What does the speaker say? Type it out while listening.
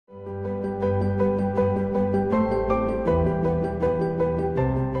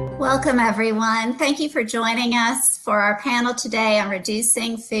Welcome, everyone. Thank you for joining us for our panel today on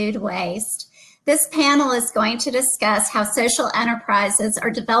reducing food waste. This panel is going to discuss how social enterprises are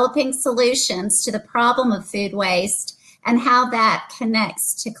developing solutions to the problem of food waste and how that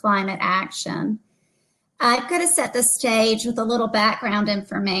connects to climate action. I'm going to set the stage with a little background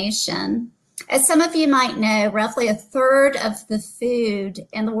information. As some of you might know, roughly a third of the food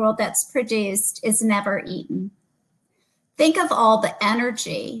in the world that's produced is never eaten. Think of all the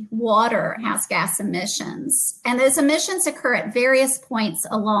energy, water, greenhouse gas emissions, and those emissions occur at various points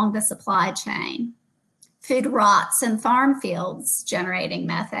along the supply chain. Food rots in farm fields, generating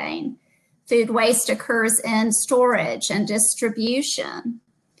methane. Food waste occurs in storage and distribution.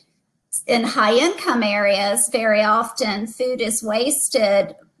 In high-income areas, very often food is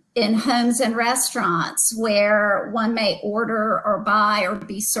wasted in homes and restaurants where one may order or buy or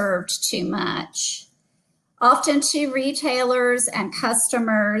be served too much. Often too, retailers and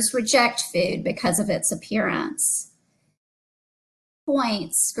customers reject food because of its appearance.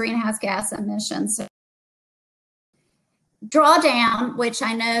 Points, greenhouse gas emissions. Drawdown, which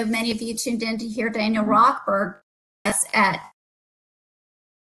I know many of you tuned in to hear Daniel Rockberg at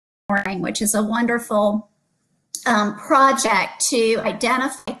which is a wonderful project to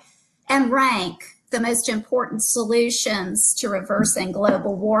identify and rank the most important solutions to reversing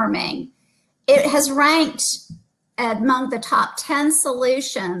global warming. It has ranked among the top 10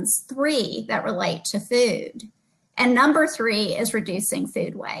 solutions, 3 that relate to food. And number 3 is reducing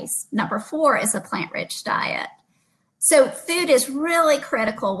food waste. Number 4 is a plant-rich diet. So food is really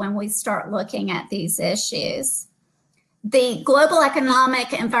critical when we start looking at these issues. The global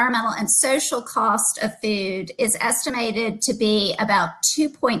economic, environmental, and social cost of food is estimated to be about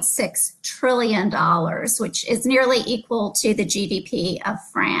 $2.6 trillion, which is nearly equal to the GDP of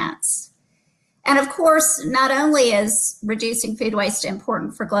France. And of course, not only is reducing food waste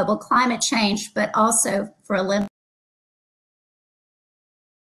important for global climate change, but also for eliminating.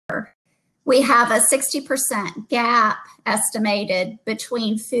 We have a 60% gap estimated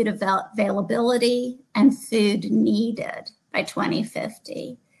between food availability and food needed by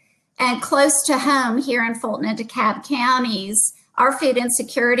 2050. And close to home here in Fulton and DeKalb counties, our food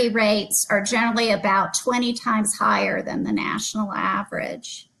insecurity rates are generally about 20 times higher than the national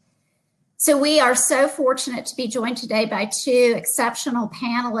average. So we are so fortunate to be joined today by 2 exceptional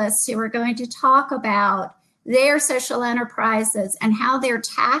panelists who are going to talk about their social enterprises and how they're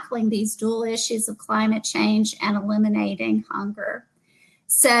tackling these dual issues of climate change and eliminating hunger.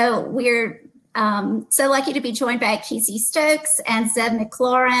 So we're so lucky to be joined by Kesey Stokes and Zeb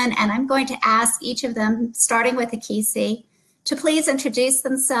McLaurin, and I'm going to ask each of them, starting with Kesey, to please introduce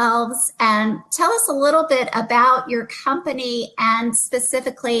themselves and tell us a little bit about your company and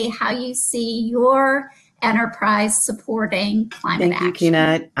specifically how you see your enterprise supporting climate action. Thank you,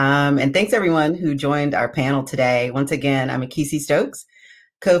 Keenat. And thanks everyone who joined our panel today. Once again, I'm Kesey Stokes,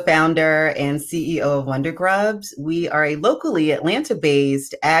 co-founder and CEO of Wonder Grubs. We are a locally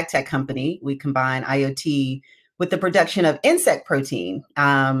Atlanta-based ag tech company. We combine IoT with the production of insect protein,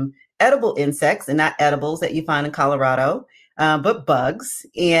 edible insects and not edibles that you find in Colorado, but bugs.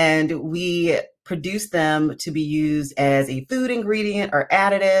 And we produce them to be used as a food ingredient or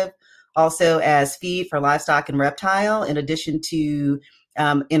additive, also as feed for livestock and reptile, in addition to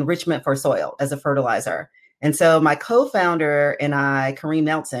enrichment for soil as a fertilizer. And so my co-founder and I, Kareem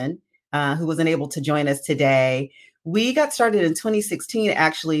Nelson, who wasn't able to join us today, we got started in 2016,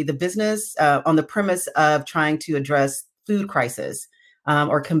 actually, the business on the premise of trying to address food crisis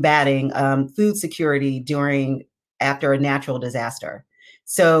or combating food security after a natural disaster.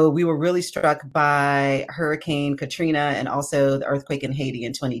 So we were really struck by Hurricane Katrina and also the earthquake in Haiti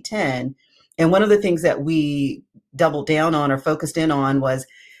in 2010. And one of the things that we doubled down on or focused in on was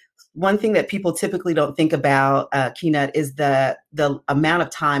one thing that people typically don't think about, Keenat, is the amount of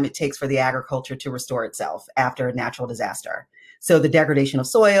time it takes for the agriculture to restore itself after a natural disaster. So the degradation of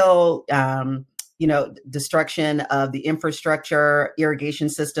soil, destruction of the infrastructure, irrigation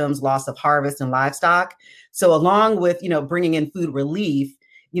systems, loss of harvest and livestock. So along with, bringing in food relief,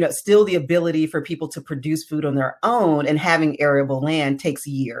 still the ability for people to produce food on their own and having arable land takes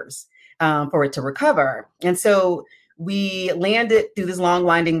years for it to recover. And so we landed through this long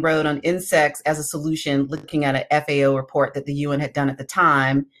winding road on insects as a solution, looking at an FAO report that the UN had done at the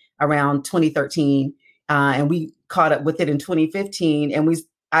time around 2013. And we caught up with it in 2015. And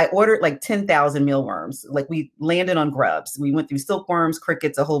I ordered like 10,000 mealworms. Like we landed on grubs. We went through silkworms,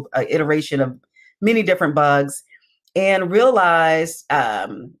 crickets, a whole iteration of many different bugs, and realized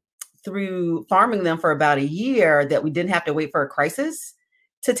through farming them for about a year that we didn't have to wait for a crisis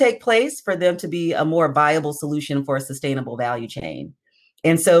to take place for them to be a more viable solution for a sustainable value chain.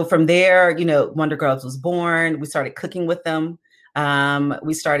 And so from there, Wonder Grubs was born. We started cooking with them.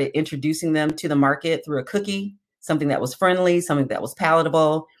 We started introducing them to the market through a cookie, something that was friendly, something that was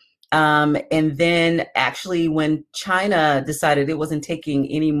palatable. And then actually when China decided it wasn't taking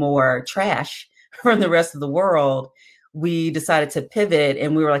any more trash from the rest of the world, we decided to pivot,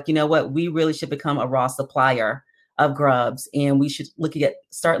 and we were like, you know what, we really should become a raw supplier of grubs, and we should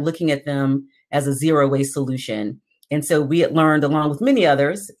start looking at them as a zero waste solution. And so we had learned, along with many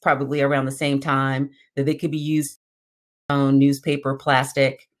others, probably around the same time, that they could be used on newspaper,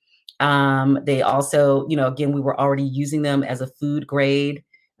 plastic. They also, again, we were already using them as a food grade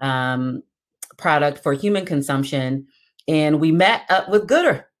product for human consumption. And we met up with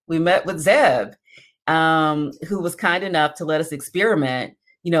Gooder. We met with Zeb, who was kind enough to let us experiment,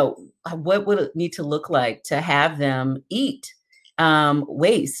 what would it need to look like to have them eat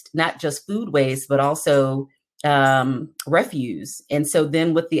waste, not just food waste, but also refuse. And so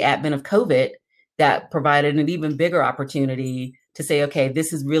then with the advent of COVID, that provided an even bigger opportunity to say, okay,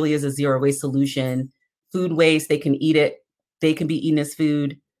 this really is a zero waste solution. Food waste, they can eat it. They can be eaten as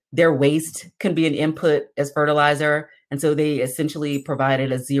food. Their waste can be an input as fertilizer. And so they essentially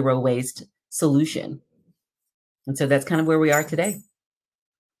provided a zero waste solution. And so that's kind of where we are today.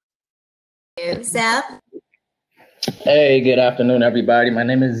 Zeb? Hey, good afternoon, everybody. My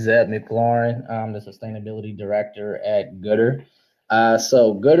name is Zeb McLaurin. I'm the Sustainability Director at Gooder.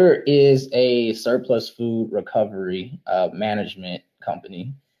 So Gooder is a surplus food recovery management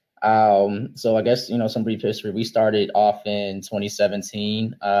company. So I guess, some brief history. We started off in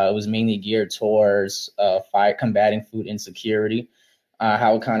 2017. It was mainly geared towards combating food insecurity.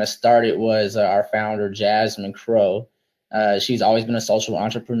 How it kind of started was our founder, Jasmine Crow. She's always been a social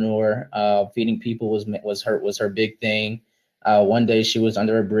entrepreneur. Feeding people was her big thing. One day she was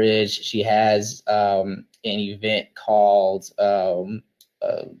under a bridge. She has an event called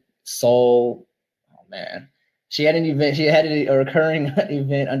Soul. Oh man, she had an event. She had a recurring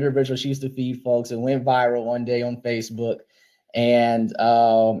event under a bridge where she used to feed folks. It went viral one day on Facebook, and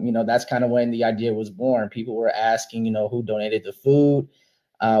that's kind of when the idea was born. People were asking, who donated the food.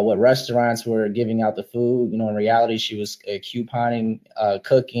 What restaurants were giving out the food. In reality, she was couponing,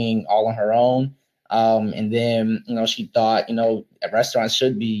 cooking all on her own. And then, she thought, restaurants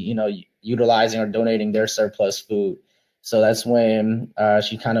should be, utilizing or donating their surplus food. So that's when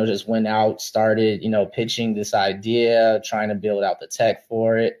she kind of just went out, started, pitching this idea, trying to build out the tech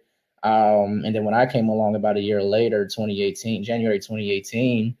for it. And then when I came along about a year later, January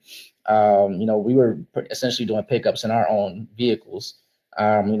 2018, we were essentially doing pickups in our own vehicles.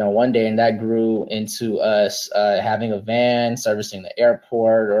 One day, and that grew into us having a van servicing the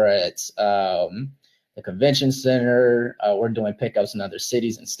airport or at the convention center. We're doing pickups in other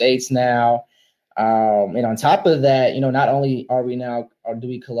cities and states now. And on top of that, not only do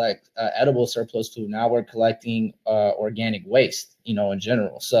we collect edible surplus food, now we're collecting organic waste, in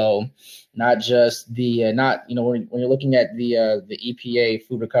general. So not just when you're looking at the EPA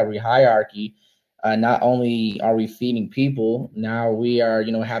food recovery hierarchy, not only are we feeding people, now we are,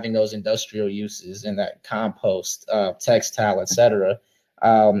 having those industrial uses in that compost, textile, etc.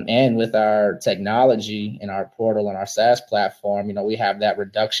 And with our technology and our portal and our SaaS platform, we have that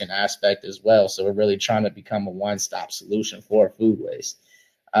reduction aspect as well. So we're really trying to become a one-stop solution for food waste.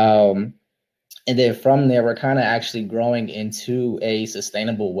 And then from there, we're kind of actually growing into a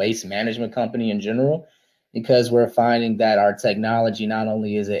sustainable waste management company in general, because we're finding that our technology not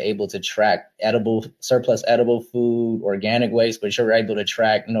only is it able to track surplus edible food, organic waste, but you're able to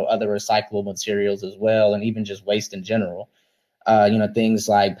track, other recyclable materials as well, and even just waste in general. Things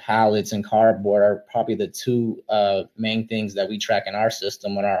like pallets and cardboard are probably the two main things that we track in our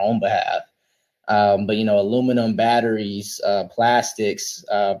system on our own behalf. But aluminum, batteries, plastics,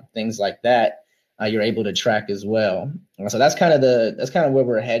 things like that, you're able to track as well. So that's kind of where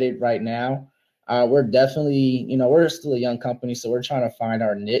we're headed right now. We're definitely, we're still a young company, so we're trying to find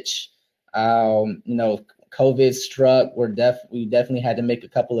our niche. COVID struck. We definitely had to make a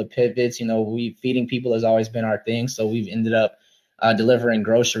couple of pivots. Feeding people has always been our thing, so we've ended up delivering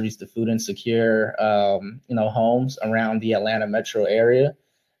groceries to food insecure, homes around the Atlanta metro area.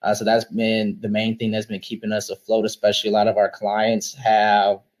 So that's been the main thing that's been keeping us afloat. Especially a lot of our clients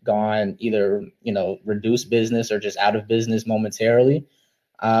have gone either, reduced business or just out of business momentarily.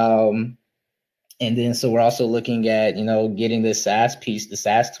 And then, so we're also looking at, getting this SaaS piece, the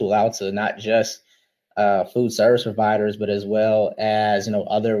SaaS tool out to not just food service providers, but as well as,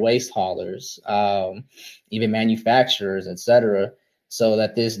 other waste haulers, even manufacturers, et cetera, so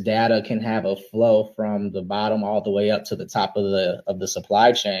that this data can have a flow from the bottom all the way up to the top of the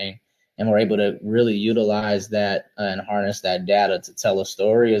supply chain. And we're able to really utilize that and harness that data to tell a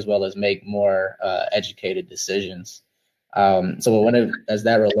story as well as make more educated decisions. As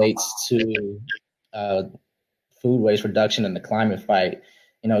that relates to food waste reduction and the climate fight,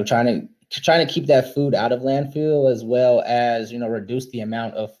 trying to keep that food out of landfill, as well as reduce the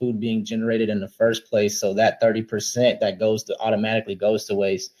amount of food being generated in the first place, so that 30% that automatically goes to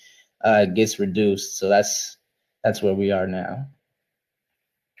waste gets reduced. So that's where we are now.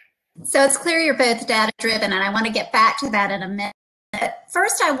 So it's clear you're both data driven, and I want to get back to that in a minute.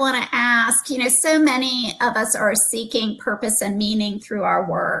 First, I want to ask, so many of us are seeking purpose and meaning through our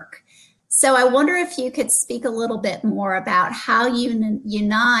work. So I wonder if you could speak a little bit more about how you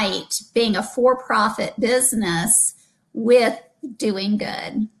unite being a for-profit business with doing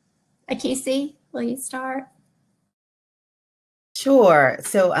good. Akisi, will you start? Sure.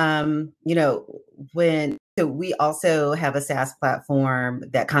 So, we also have a SaaS platform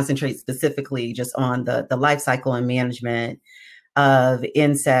that concentrates specifically just on the life cycle and management of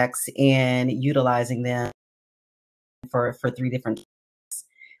insects and utilizing them for 3 different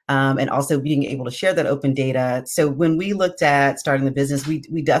and also being able to share that open data. So when we looked at starting the business,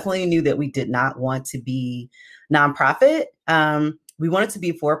 we definitely knew that we did not want to be nonprofit. We wanted to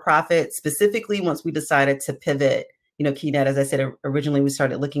be for profit. Specifically, once we decided to pivot, KeyNet, as I said, originally we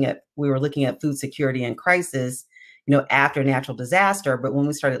were looking at food security and crisis, after natural disaster. But when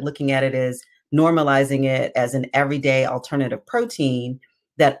we started looking at it as normalizing it as an everyday alternative protein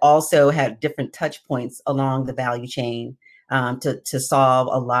that also had different touch points along the value chain to solve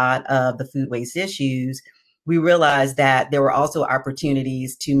a lot of the food waste issues, we realized that there were also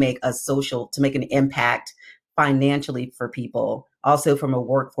opportunities to make an impact financially for people, also from a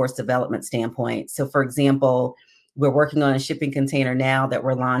workforce development standpoint. So for example, we're working on a shipping container now that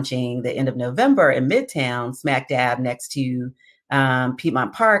we're launching the end of November in Midtown, smack dab next to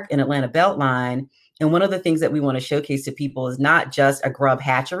Piedmont Park in Atlanta Beltline. And one of the things that we want to showcase to people is not just a grub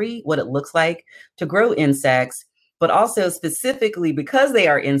hatchery, what it looks like to grow insects, but also specifically because they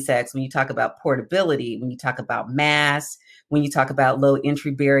are insects, when you talk about portability, when you talk about mass, when you talk about low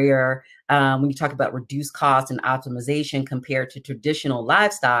entry barrier, when you talk about reduced cost and optimization compared to traditional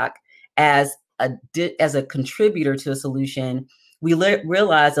livestock as a contributor to a solution, we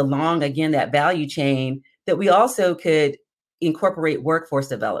realized along, again, that value chain that we also could incorporate workforce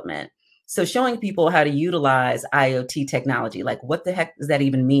development. So showing people how to utilize IoT technology, like what the heck does that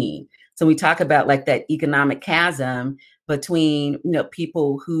even mean? So we talk about like that economic chasm between,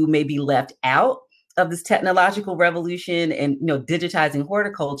 people who may be left out of this technological revolution and, digitizing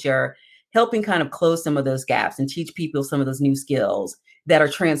horticulture, helping kind of close some of those gaps and teach people some of those new skills that are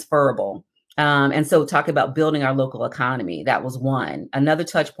transferable. And so talk about building our local economy. That was one. Another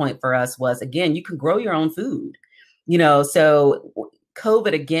touch point for us was, again, you can grow your own food, so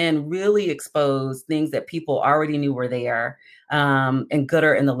COVID, again, really exposed things that people already knew were there, and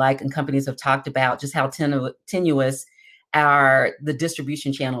Gooder and the like, and companies have talked about just how tenuous the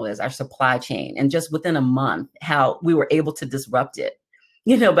distribution channel is, our supply chain. And just within a month, how we were able to disrupt it,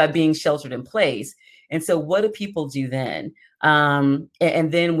 by being sheltered in place. And so what do people do then? And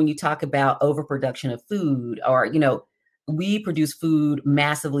then when you talk about overproduction of food, or, we produce food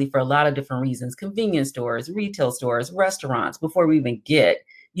massively for a lot of different reasons: convenience stores, retail stores, restaurants, before we even get,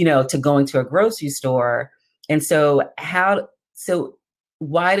 to going to a grocery store. And so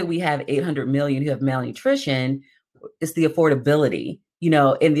why do we have 800 million who have malnutrition? It's the affordability,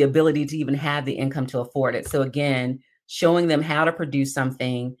 and the ability to even have the income to afford it. So again, showing them how to produce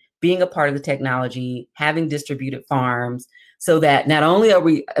something, being a part of the technology, having distributed farms, so that not only are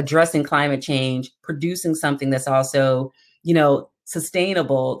we addressing climate change, producing something that's also,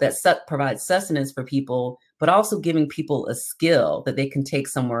 sustainable, that provides sustenance for people, but also giving people a skill that they can take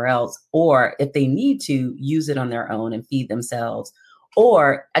somewhere else, or if they need to, use it on their own and feed themselves.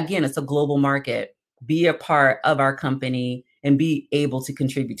 Or again, it's a global market. Be a part of our company and be able to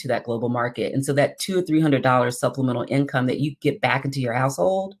contribute to that global market. And so that $200 or $300 supplemental income that you get back into your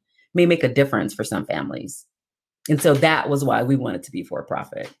household may make a difference for some families. And so that was why we wanted to be for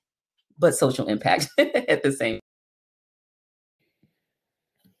profit, but social impact at the same.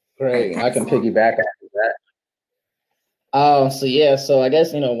 Great. I can piggyback after that. So I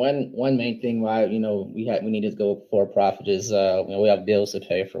guess, one main thing why, we need to go for profit is, we have bills to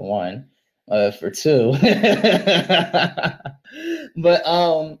pay, for one, for two. But,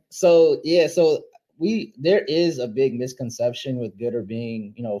 there is a big misconception with Gooder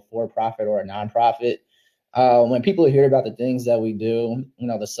being, for profit or a nonprofit. When people hear about the things that we do,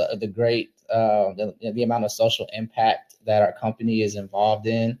 the great, the amount of social impact that our company is involved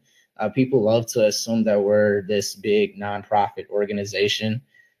in, people love to assume that we're this big nonprofit organization.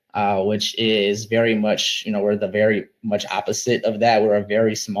 which is very much, we're the very much opposite of that. We're a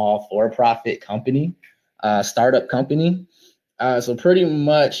very small for-profit company, startup company. So pretty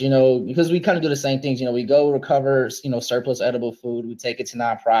much, because we kind of do the same things, we go recover, surplus edible food. We take it to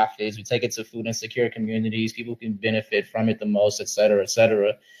nonprofits. We take it to food insecure communities. People can benefit from it the most, et cetera, et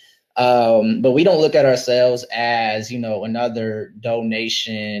cetera. But we don't look at ourselves as, another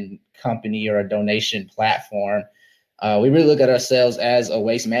donation company or a donation platform. We really look at ourselves as a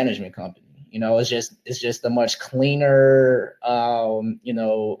waste management company. It's just a much cleaner,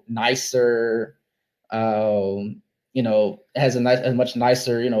 nicer, has a much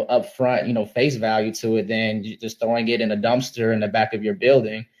nicer, upfront, face value to it than just throwing it in a dumpster in the back of your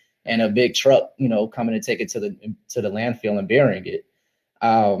building and a big truck, coming to take it to the landfill and burying it.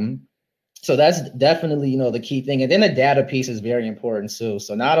 So that's definitely, the key thing. And then the data piece is very important too.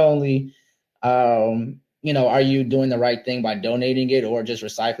 So not only, are you doing the right thing by donating it or just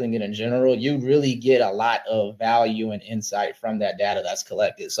recycling it in general, you really get a lot of value and insight from that data that's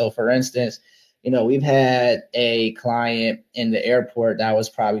collected. So for instance, we've had a client in the airport that was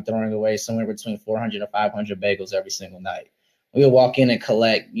probably throwing away somewhere between 400 to 500 bagels every single night. We would walk in and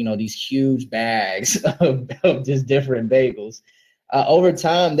collect, these huge bags of just different bagels. Over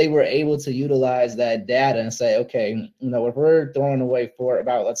time, they were able to utilize that data and say, okay, if we're throwing away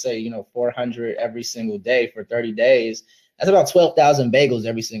let's say, 400 every single day for 30 days, that's about 12,000 bagels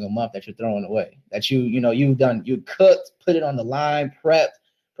every single month that you're throwing away. That you cooked, put it on the line, prepped,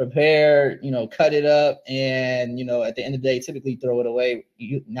 prepared, cut it up, and at the end of the day, typically throw it away.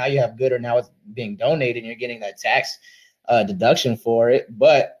 Now you have good, or now it's being donated, and you're getting that tax deduction for it.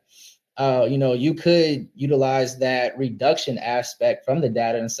 But you could utilize that reduction aspect from the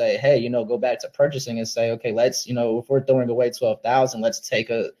data and say, hey, go back to purchasing and say, okay, let's, if we're throwing away 12,000, let's take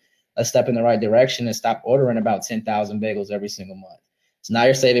a step in the right direction and stop ordering about 10,000 bagels every single month. So now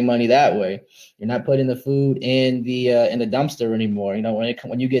you're saving money that way. You're not putting the food in the dumpster anymore.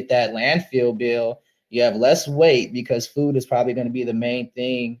 When you get that landfill bill, you have less weight because food is probably going to be the main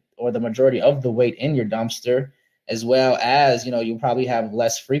thing or the majority of the weight in your dumpster, as well as, you'll probably have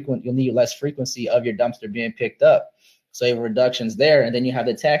you'll need less frequency of your dumpster being picked up. So you have reductions there. And then you have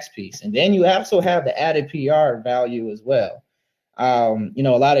the tax piece. And then you also have the added PR value as well. A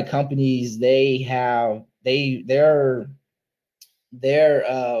lot of companies, their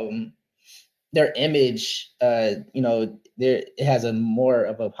image, it has a more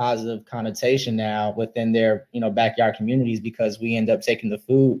of a positive connotation now within their, backyard communities, because we end up taking the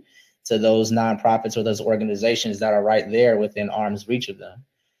food to those nonprofits or those organizations that are right there within arm's reach of them.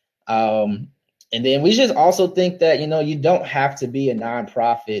 And then we just also think that, you don't have to be a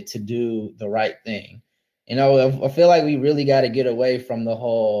nonprofit to do the right thing. I feel like we really got to get away from the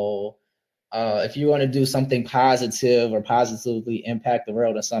whole, if you want to do something positive or positively impact the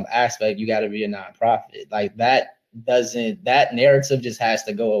world in some aspect, you got to be a nonprofit. Like that narrative just has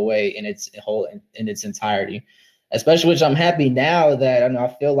to go away in its entirety. Especially, which I'm happy now that I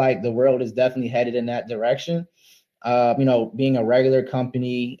feel like the world is definitely headed in that direction. Being a regular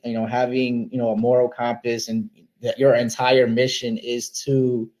company, having, a moral compass, and that your entire mission is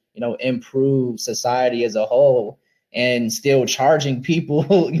to, improve society as a whole, and still charging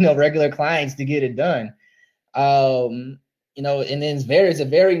people, regular clients to get it done. And then it's a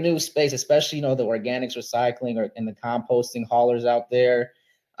very new space, especially, the organics recycling and the composting haulers out there.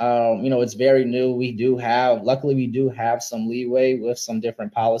 It's very new. Luckily, we do have some leeway with some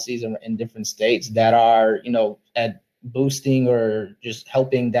different policies in different states that are, at boosting or just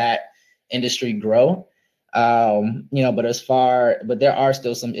helping that industry grow. But there are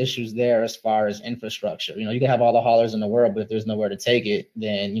still some issues there as far as infrastructure. You can have all the haulers in the world, but if there's nowhere to take it,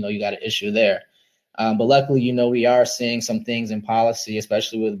 then, you got an issue there. But luckily, we are seeing some things in policy,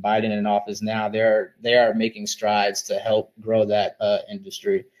 especially with Biden in office now. They are making strides to help grow that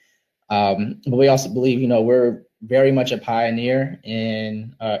industry. But we also believe, we're very much a pioneer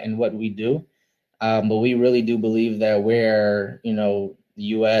in what we do. But we really do believe that where, the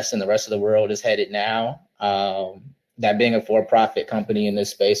U.S. and the rest of the world is headed now, that being a for-profit company in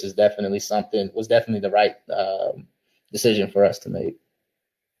this space was definitely the right decision for us to make.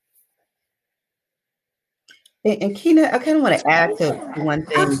 And Kina, I kind of want to add to one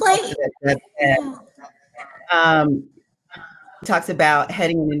thing that talks about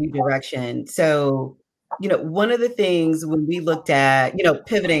heading in a new direction. So, one of the things when we looked at,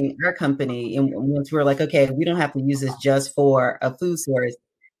 pivoting our company, and once we were like, okay, we don't have to use this just for a food source,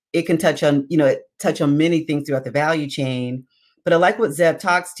 it can touch on many things throughout the value chain. But I like what Zeb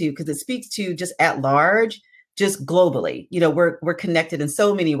talks to, because it speaks to just at large, just globally. We're connected in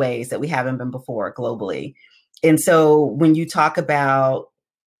so many ways that we haven't been before globally. And so when you talk about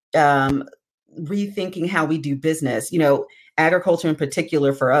rethinking how we do business. You know, agriculture in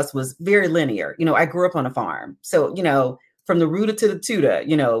particular for us was very linear. You know, I grew up on a farm. So, you know, from the rooter to the tutor,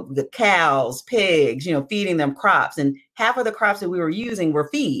 you know, the cows, pigs, you know, feeding them crops. And half of the crops that we were using were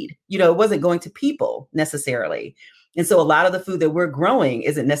feed. You know, it wasn't going to people necessarily. And so a lot of the food that we're growing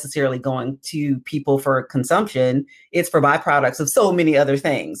isn't necessarily going to people for consumption. It's for byproducts of so many other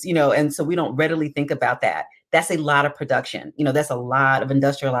things, you know, and so we don't readily think about that. That's a lot of production. You know, that's a lot of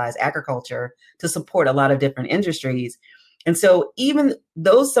industrialized agriculture to support a lot of different industries. And so even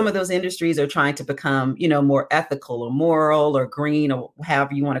though some of those industries are trying to become, you know, more ethical or moral or green or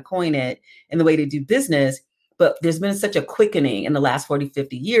however you want to coin it in the way to do business, but there's been such a quickening in the last 40,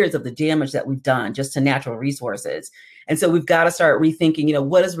 50 years of the damage that we've done just to natural resources. And so we've got to start rethinking, you know,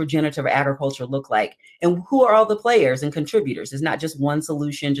 what does regenerative agriculture look like? And who are all the players and contributors? It's not just one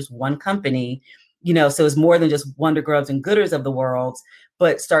solution, just one company, you know, so it's more than just Wonder Grubs and Gooders of the world,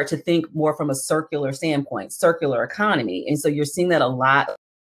 but start to think more from a circular standpoint, circular economy. And so you're seeing that a lot,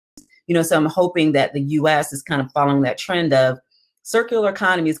 you know, so I'm hoping that the US is kind of following that trend of circular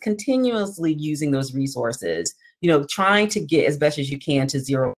economy is continuously using those resources, you know, trying to get as best as you can to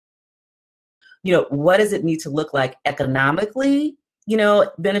zero. You know, what does it need to look like economically, you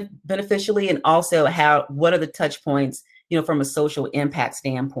know, beneficially, and also what are the touch points, you know, from a social impact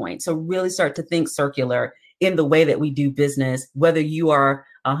standpoint. So really start to think circular in the way that we do business, whether you are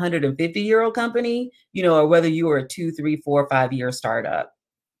a 150-year-old company, you know, or whether you are a 2, 3, 4, 5-year startup.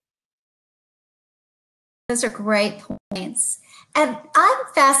 Those are great points. And I'm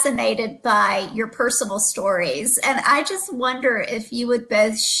fascinated by your personal stories. And I just wonder if you would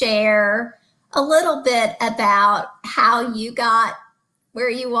both share a little bit about how you got where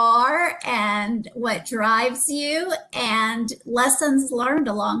you are and what drives you and lessons learned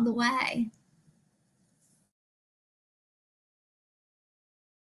along the way.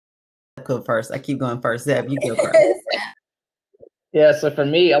 Go first. I keep going first. Zeb, you go first. Yeah, so for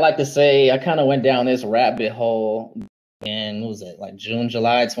me, I like to say I kind of went down this rabbit hole in, what was it, like June,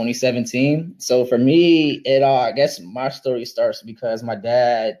 July 2017. So for me, I guess my story starts because my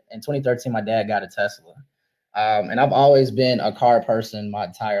dad, in 2013, my dad got a Tesla. And I've always been a car person my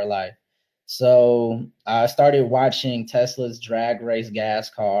entire life. So I started watching Tesla's drag race gas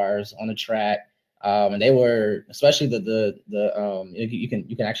cars on the track. And they were, especially you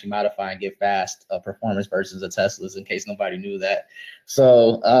can actually modify and get fast performance versions of Teslas, in case nobody knew that.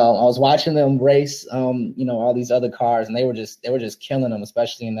 So I was watching them race, you know, all these other cars, and they were just killing them,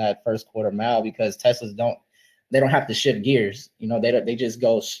 especially in that first quarter mile, because Teslas don't have to shift gears. You know, they just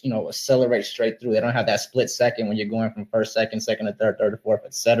go, you know, accelerate straight through. They don't have that split second when you're going from first, second to third, third to fourth,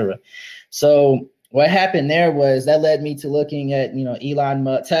 etc. So what happened there was that led me to looking at, you know,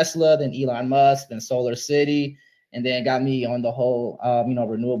 Tesla, then Elon Musk, then Solar City, and then got me on the whole, you know,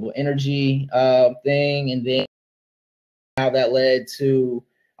 renewable energy thing. And then how that led to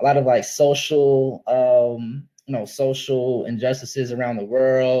a lot of like social, you know, social injustices around the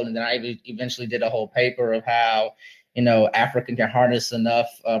world. And then I eventually did a whole paper of how, you know, Africa can harness enough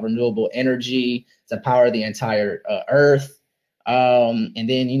renewable energy to power the entire earth. And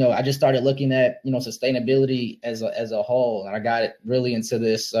then, you know, I just started looking at, you know, sustainability as a whole. And I got really into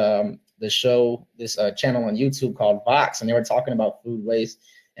this channel on YouTube called Vox, and they were talking about food waste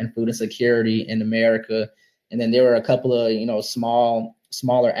and food insecurity in America. And then there were a couple of, you know, smaller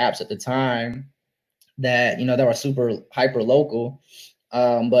apps at the time that, you know, that were super hyper local.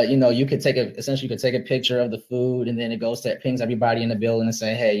 But, you know, you could take a picture of the food, and then it pings everybody in the building and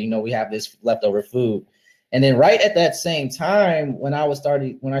say, hey, you know, we have this leftover food. And then right at that same time, when I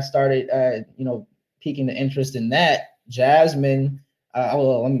started, you know, piquing the interest in that, Jasmine,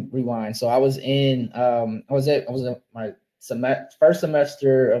 well, let me rewind. So I was in my first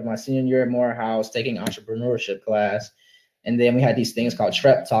semester of my senior year at Morehouse taking entrepreneurship class. And then we had these things called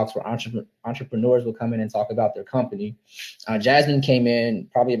Trep Talks where entrepreneurs would come in and talk about their company. Jasmine came in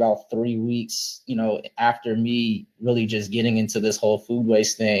probably about 3 weeks, you know, after me really just getting into this whole food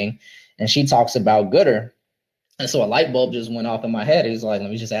waste thing. And she talks about Gooder. And so a light bulb just went off in my head. It was like, let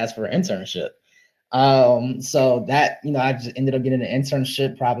me just ask for an internship. So that, you know, I just ended up getting an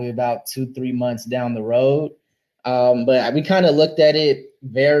internship probably about 2-3 months down the road. But we kind of looked at it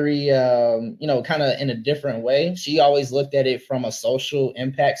very, you know, kind of in a different way. She always looked at it from a social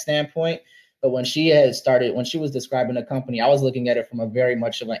impact standpoint. But when she was describing the company, I was looking at it from a very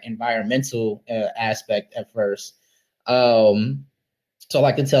much of an environmental aspect at first. So I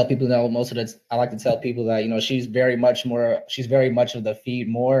like to tell people, I like to tell people that, you know, she's very much of the feed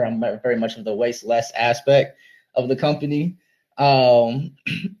more. I'm very much of the waste less aspect of the company. And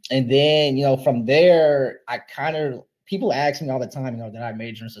then, you know, from there, I kind of people ask me all the time, did I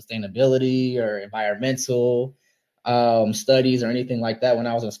major in sustainability or environmental studies or anything like that when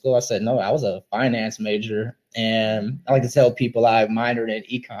I was in school? I said, no, I was a finance major. And I like to tell people I minored in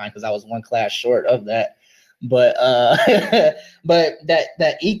econ because I was one class short of that. But but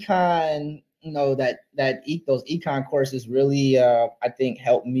that econ, those econ courses really, I think,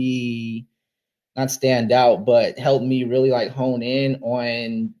 helped me not stand out, but helped me really like hone in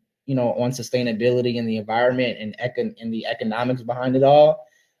on on sustainability and the environment and the economics behind it all.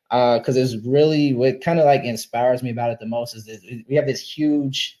 Because it's really what kind of like inspires me about it the most is that we have this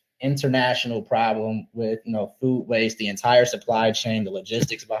huge international problem with food waste, the entire supply chain, the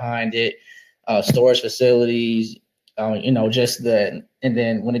logistics behind it, storage facilities, and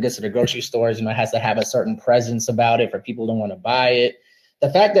then when it gets to the grocery stores, it has to have a certain presence about it for people to want to buy it. The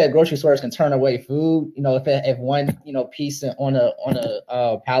fact that grocery stores can turn away food, if one piece on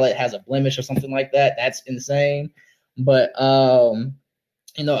a pallet has a blemish or something like that, that's insane. But I've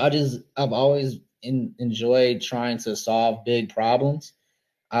always enjoyed trying to solve big problems.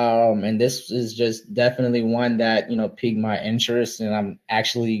 And this is just definitely one that, piqued my interest and I'm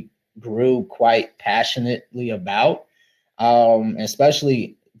actually grew quite passionately about,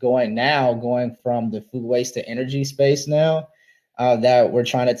 especially going from the food waste to energy space now that we're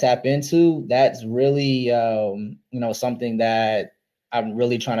trying to tap into. That's really, something that I'm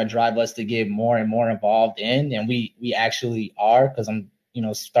really trying to drive us to get more and more involved in. And we actually are, because I'm,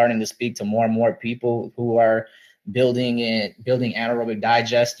 starting to speak to more and more people who are building anaerobic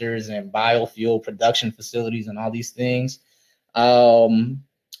digesters and biofuel production facilities and all these things.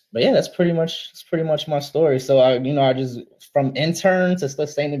 But yeah, that's pretty much my story. So I just, from intern to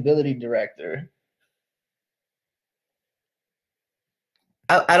sustainability director.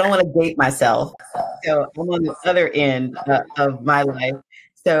 I don't want to date myself. So I'm on the other end of my life.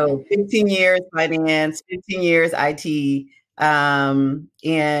 So 15 years finance, 15 years IT. And,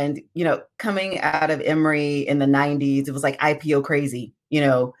 coming out of Emory in the 90s, it was like IPO crazy.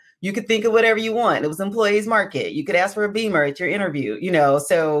 You could think of whatever you want. It was employees market. You could ask for a Beamer at your interview,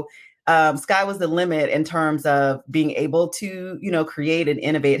 so sky was the limit in terms of being able to, create and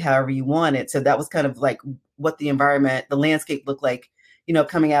innovate however you wanted. So that was kind of like what the landscape looked like,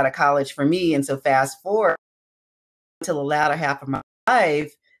 coming out of college for me. And so fast forward to the latter half of my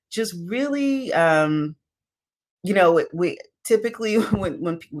life, just really, we typically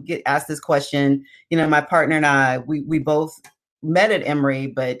when people get asked this question, my partner and I, we both met at Emory,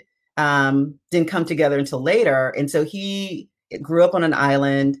 but didn't come together until later. And so he grew up on an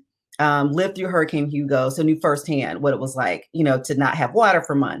island, lived through Hurricane Hugo, so knew firsthand what it was like, to not have water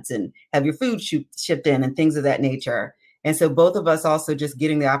for months and have your food shipped in and things of that nature. And so both of us also just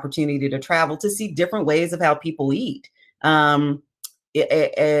getting the opportunity to travel to see different ways of how people eat. And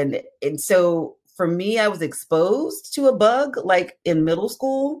so for me, I was exposed to a bug like in middle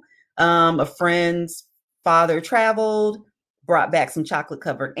school. A friend's father traveled, brought back some chocolate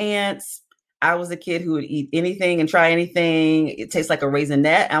covered ants. I was a kid who would eat anything and try anything. It tastes like a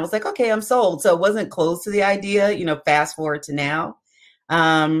raisinette. I was like, okay, I'm sold. So it wasn't close to the idea, fast forward to now.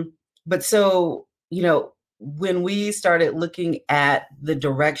 But so, when we started looking at the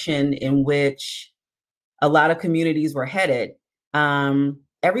direction in which a lot of communities were headed,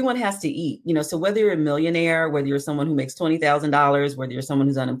 everyone has to eat, so whether you're a millionaire, whether you're someone who makes $20,000, whether you're someone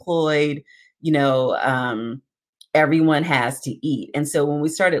who's unemployed, everyone has to eat. And so when we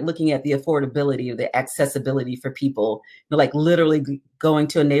started looking at the affordability or the accessibility for people, like literally going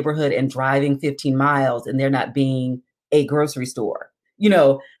to a neighborhood and driving 15 miles and there not being a grocery store,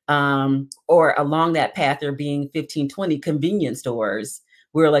 or along that path, there being 15, 20 convenience stores,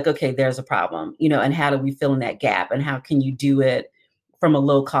 we're like, okay, there's a problem, and how do we fill in that gap? And how can you do it from a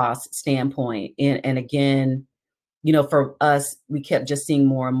low cost standpoint? And again, for us, we kept just seeing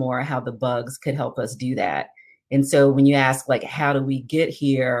more and more how the bugs could help us do that. And so when you ask, like, how do we get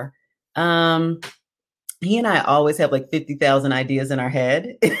here? He and I always have like 50,000 ideas in our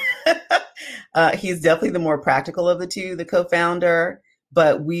head. He's definitely the more practical of the two, the co-founder,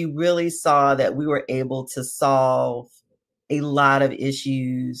 but we really saw that we were able to solve a lot of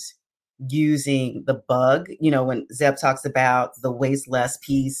issues using the bug. When Zeb talks about the waste less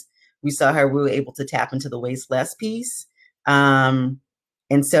piece, we saw how we were able to tap into the waste less piece. And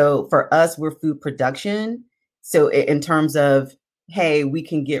so for us, we're food production. So in terms of, hey, we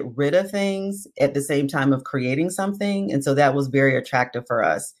can get rid of things at the same time of creating something. And so that was very attractive for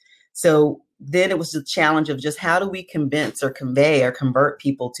us. So then it was the challenge of just how do we convince or convey or convert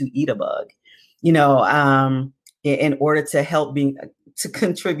people to eat a bug, in order to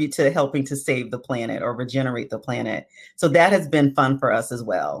contribute to helping to save the planet or regenerate the planet. So that has been fun for us as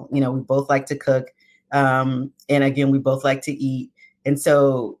well. We both like to cook. And again, we both like to eat. And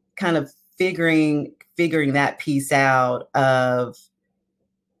so kind of figuring that piece out of,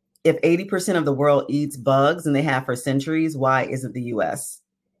 if 80% of the world eats bugs and they have for centuries, why isn't the US?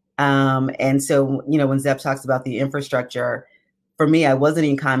 And so, when Zeb talks about the infrastructure, for me, I was an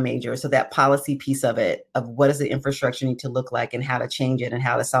econ major. So that policy piece of it, of what does the infrastructure need to look like and how to change it and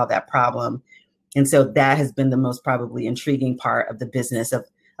how to solve that problem. And so that has been the most probably intriguing part of the business of,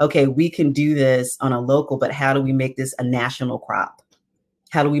 okay, we can do this on a local, but how do we make this a national crop?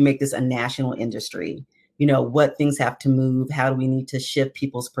 How do we make this a national industry? What things have to move? How do we need to shift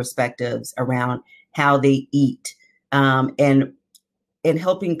people's perspectives around how they eat? And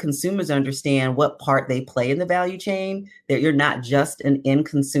helping consumers understand what part they play in the value chain, that you're not just an end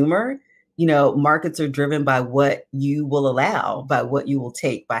consumer. Markets are driven by what you will allow, by what you will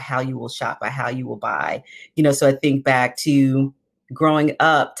take, by how you will shop, by how you will buy. So I think back to growing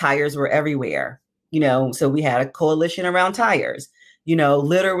up, tires were everywhere. So we had a coalition around tires.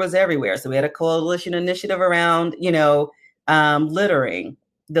 Litter was everywhere. So we had a coalition initiative around, littering.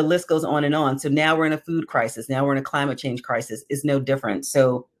 The list goes on and on. So now we're in a food crisis. Now we're in a climate change crisis. It's no different.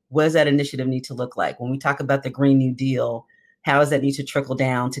 So what does that initiative need to look like? When we talk about the Green New Deal, how does that need to trickle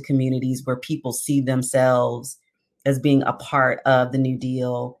down to communities where people see themselves as being a part of the New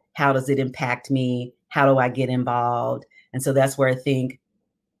Deal? How does it impact me? How do I get involved? And so that's where I think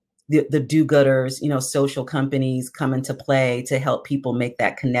the do-gooders, social companies come into play to help people make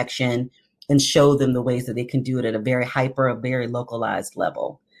that connection and show them the ways that they can do it at a very a very localized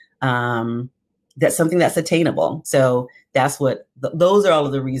level. That's something that's attainable. So that's those are all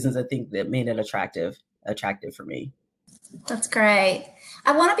of the reasons I think that made it attractive for me. That's great.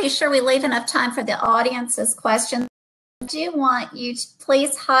 I want to be sure we leave enough time for the audience's questions. I do want you to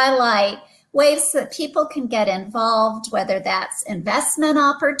please highlight ways that people can get involved, whether that's investment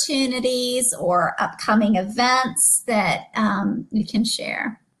opportunities or upcoming events that you can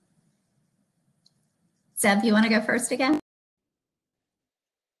share. Zeb, you want to go first again?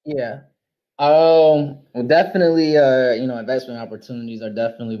 Yeah. Definitely, investment opportunities are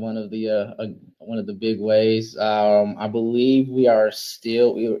definitely one of the big ways. I believe we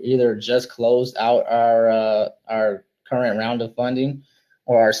either just closed out our current round of funding,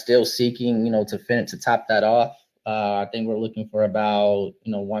 or are still seeking, to top that off. I think we're looking for about,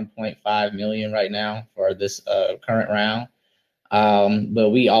 1.5 million right now for this current round. But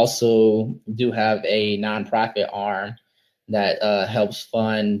we also do have a nonprofit arm that helps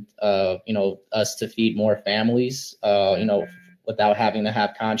fund, us to feed more families, without having to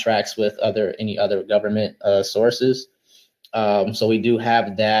have contracts with any other government sources. So we do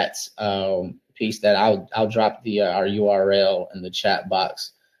have that piece that I'll drop our URL in the chat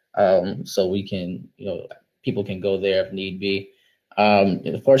box, so we can, people can go there if need be.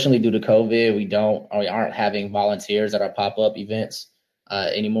 Unfortunately, due to COVID, we aren't having volunteers at our pop-up events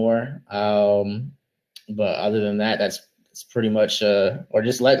anymore. But other than that, it's pretty much, or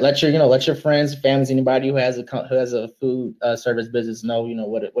just let your friends, families, anybody who has a food service business know,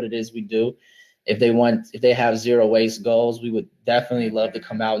 what it is we do. If they have zero waste goals, we would definitely love to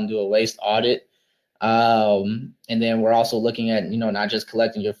come out and do a waste audit. And then we're also looking at, not just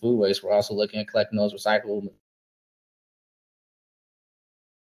collecting your food waste, we're also looking at collecting those recyclable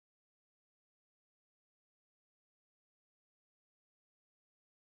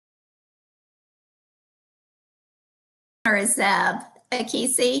Or is Zeb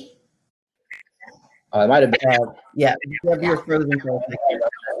Akisi? It might have been, yeah. It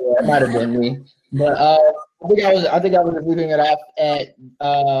might have been me, but I think I was leaving it off at,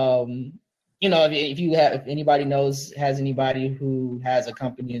 if anybody has anybody who has a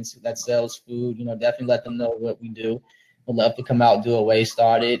company that sells food, definitely let them know what we do. We'd love to come out, do a waste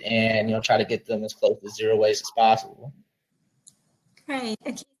audit, and try to get them as close to zero waste as possible.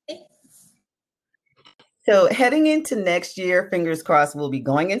 Great. So heading into next year, fingers crossed, we'll be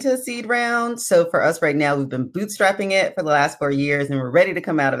going into a seed round. So for us right now, we've been bootstrapping it for the last 4 years, and we're ready to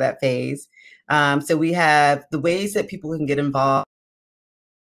come out of that phase. So we have the ways that people can get involved.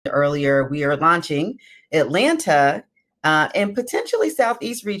 Earlier, we are launching Atlanta and potentially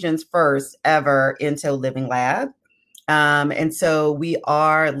Southeast region's first ever INTO Living Lab. And so we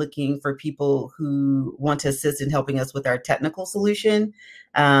are looking for people who want to assist in helping us with our technical solution.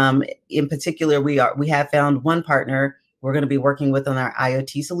 In particular, we have found one partner we're going to be working with on our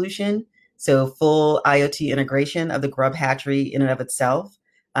IoT solution. So full IoT integration of the Grub Hatchery in and of itself.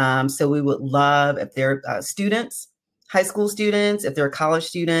 So we would love if there are students, high school students, if there are college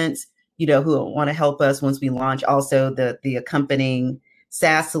students, who want to help us once we launch, also the accompanying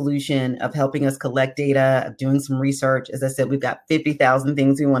SaaS solution of helping us collect data, of doing some research. As I said, we've got 50,000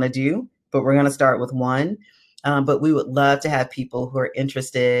 things we want to do but we're going to start with one. But we would love to have people who are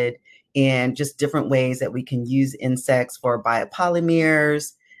interested in just different ways that we can use insects for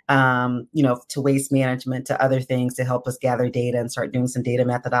biopolymers, to waste management, to other things to help us gather data and start doing some data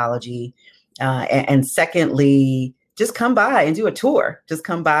methodology. And secondly, just come by and do a tour. Just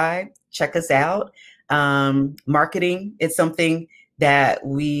come by, check us out. Marketing is something that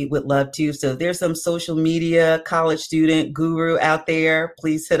we would love to. So there's some social media college student guru out there.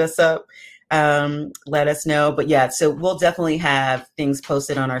 Please hit us up. Let us know. But yeah, so we'll definitely have things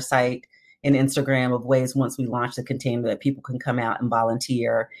posted on our site and Instagram of ways once we launch the container that people can come out and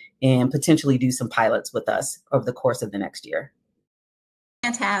volunteer and potentially do some pilots with us over the course of the next year.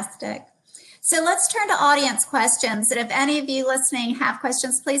 Fantastic. So let's turn to audience questions. And if any of you listening have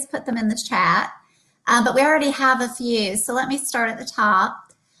questions, please put them in the chat. But we already have a few. So let me start at the top.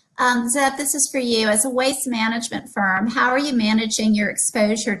 Zeb, this is for you. As a waste management firm, how are you managing your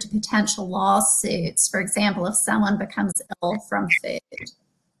exposure to potential lawsuits? For example, if someone becomes ill from food.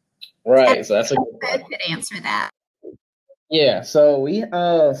 Right. So that's a good question. Could answer that. Yeah. So we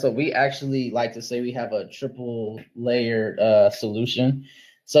actually like to say we have a triple layered solution.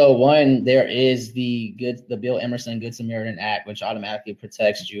 So one, there is the Bill Emerson Good Samaritan Act, which automatically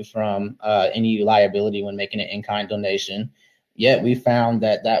protects you from any liability when making an in-kind donation. Yet we found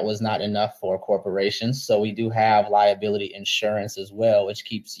that that was not enough for corporations. So we do have liability insurance as well, which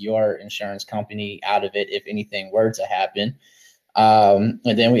keeps your insurance company out of it if anything were to happen. And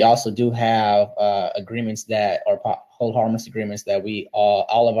then we also do have agreements that are hold harmless agreements that we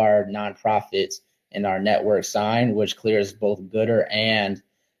all of our nonprofits in our network sign, which clears both Gooder and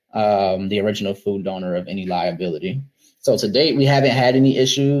the original food donor of any liability. So to date, we haven't had any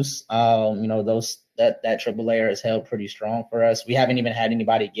issues. That triple layer has held pretty strong for us. We haven't even had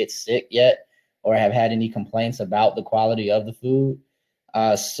anybody get sick yet or have had any complaints about the quality of the food.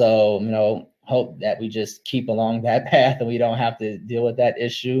 So hope that we just keep along that path and we don't have to deal with that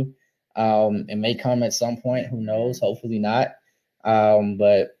issue. It may come at some point, who knows, hopefully not.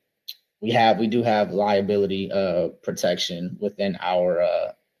 But we do have liability protection within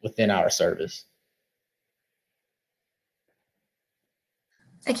our service.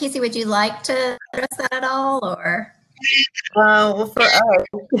 Casey, would you like to address that at all, or? Well, for us,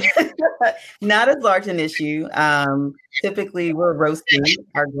 not as large an issue. Typically, we're roasting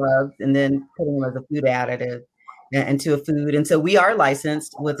our grubs and then putting them as a food additive into a food. And so we are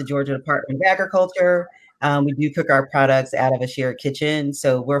licensed with the Georgia Department of Agriculture. We do cook our products out of a shared kitchen.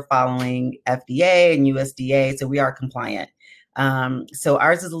 So we're following FDA and USDA. So we are compliant. So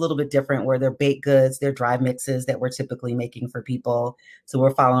ours is a little bit different where they're baked goods, they're dry mixes that we're typically making for people. So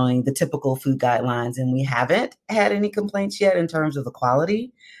we're following the typical food guidelines and we haven't had any complaints yet in terms of the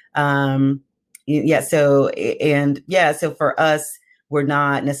quality. So for us, we're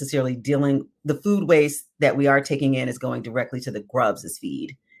not necessarily the food waste that we are taking in is going directly to the grubs as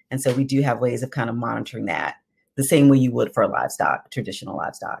feed. And so we do have ways of kind of monitoring that the same way you would for traditional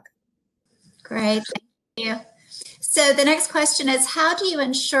livestock. Great, thank you. So the next question is, how do you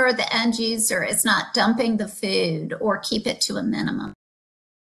ensure the end user is not dumping the food or keep it to a minimum?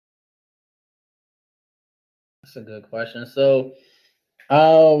 That's a good question. So,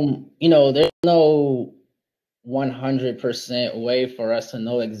 there's no 100% way for us to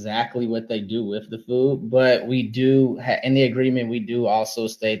know exactly what they do with the food, but we do in the agreement, we do also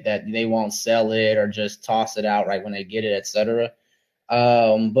state that they won't sell it or just toss it out right when they get it, etc.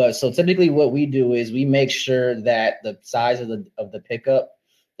 But so typically what we do is we make sure that the size of the pickup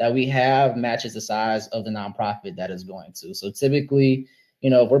that we have matches the size of the nonprofit that is going to. So typically,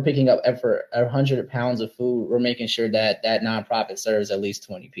 if we're picking up for 100 pounds of food, we're making sure that that nonprofit serves at least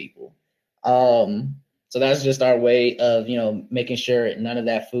 20 people. So that's just our way of, making sure none of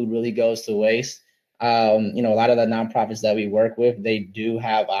that food really goes to waste. A lot of the nonprofits that we work with, they do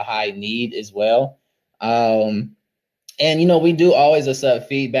have a high need as well. And, we do always accept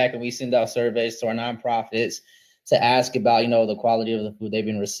feedback and we send out surveys to our nonprofits to ask about, the quality of the food they've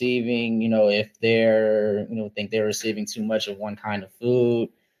been receiving, if they're, think they're receiving too much of one kind of food.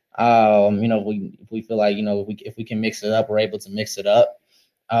 If we feel like, if we can mix it up, we're able to mix it up.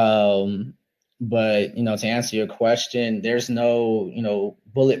 But, to answer your question, there's no,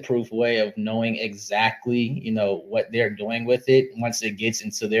 bulletproof way of knowing exactly, what they're doing with it once it gets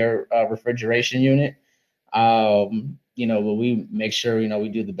into their refrigeration unit. But we make sure, we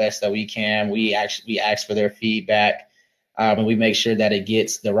do the best that we can. We ask for their feedback, and we make sure that it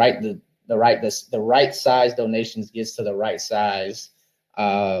gets the right size donations gets to the right size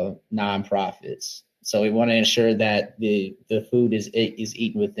nonprofits. So we want to ensure that the food is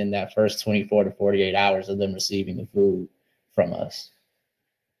eaten within that first 24 to 48 hours of them receiving the food from us.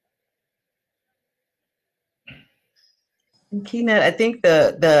 Keenan, I think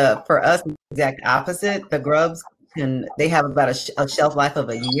the for us the exact opposite. The grubs they have about a shelf life of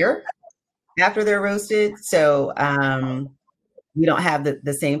a year after they're roasted. So we don't have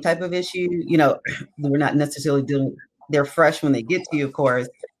the same type of issue. You know, we're not necessarily doing. They're fresh when they get to you, of course,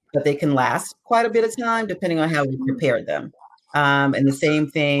 but they can last quite a bit of time depending on how we prepare them. And the same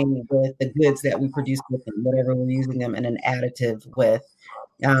thing with the goods that we produce with them, whatever we're using them in an additive with.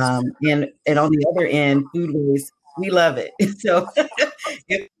 And on the other end, food waste, we love it. So,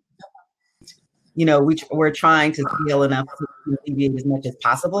 if, you know, we're trying to scale enough to alleviate as much as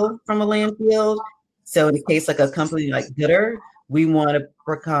possible from a landfill. So in a case like a company like Gooder, we want to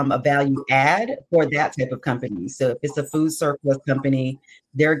become a value add for that type of company. So if it's a food surplus company,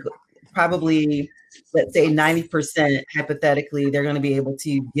 they're probably, let's say 90% hypothetically, they're going to be able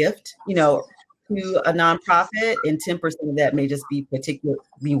to gift, you know, to a nonprofit, and 10% of that may just be particularly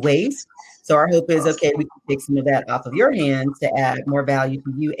waste. So our hope is, okay, we can take some of that off of your hands to add more value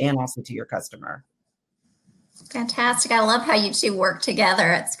to you and also to your customer. Fantastic. I love how you two work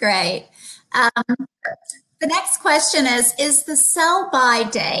together. It's great. The next question is the sell-by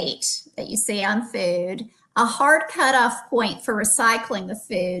date that you see on food a hard cutoff point for recycling the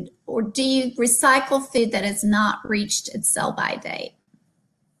food, or do you recycle food that has not reached its sell-by date?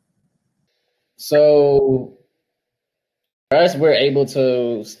 So for us, we're able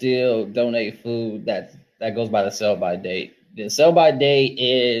to still donate food that goes by the sell-by date. The sell-by date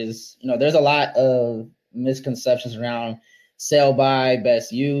is, you know, there's a lot of misconceptions around sell-by,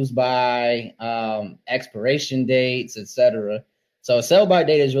 best used by, expiration dates, etc. So a sell-by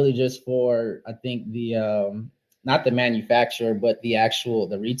date is really just for, I think, the not the manufacturer, but the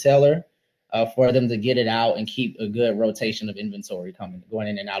retailer, for them to get it out and keep a good rotation of inventory going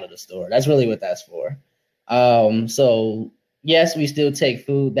in and out of the store. That's really what that's for. So yes, we still take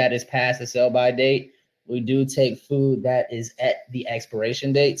food that is past the sell-by date. We do take food that is at the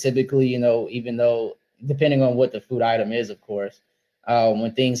expiration date. Typically, you know, even though depending on what the food item is, of course,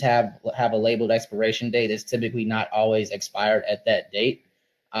 when things have a labeled expiration date, it's typically not always expired at that date.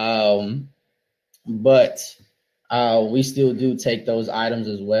 But we still do take those items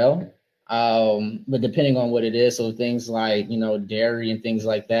as well. But depending on what it is, so things like, you know, dairy and things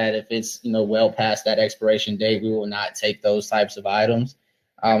like that, if it's, you know, well past that expiration date, we will not take those types of items,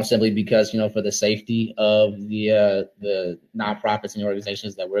 simply because, you know, for the safety of the nonprofits and the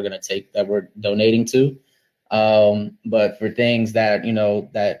organizations that we're donating to. But for things that, you know,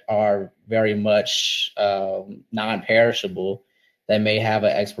 that are very much non-perishable, that may have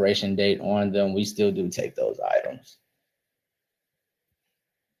an expiration date on them, we still do take those items.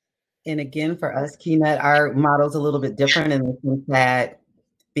 And again, for us, Keenan, our model is a little bit different in the sense that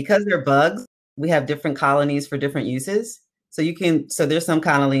because they're bugs, we have different colonies for different uses. So there's some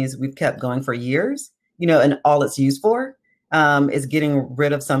colonies we've kept going for years, you know, and all it's used for is getting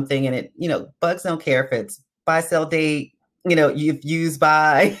rid of something. And it, you know, bugs don't care if it's buy, sell date, you know, you've used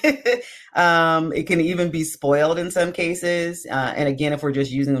by, it can even be spoiled in some cases. And again, if we're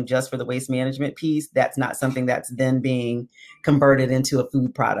just using them just for the waste management piece, that's not something that's then being converted into a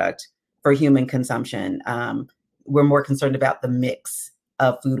food product for human consumption. We're more concerned about the mix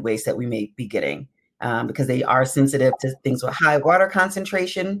of food waste that we may be getting, because they are sensitive to things with high water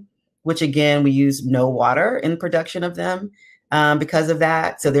concentration, which again, we use no water in production of them because of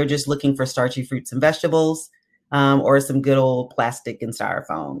that. So they're just looking for starchy fruits and vegetables, or some good old plastic and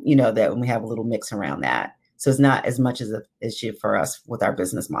styrofoam, you know, that when we have a little mix around that. So it's not as much as an issue for us with our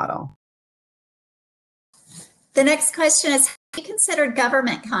business model. The next question is, have you considered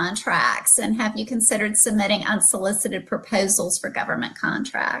government contracts, and have you considered submitting unsolicited proposals for government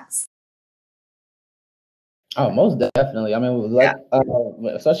contracts? Oh, most definitely. I mean, like,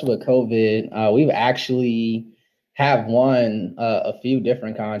 especially with COVID, we've actually have won a few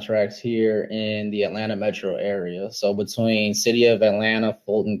different contracts here in the Atlanta metro area. So between City of Atlanta,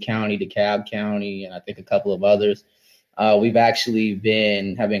 Fulton County, DeKalb County, and I think a couple of others, we've actually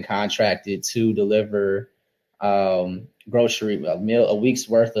have been contracted to deliver a week's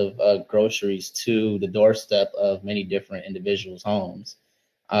worth of groceries to the doorstep of many different individuals' homes.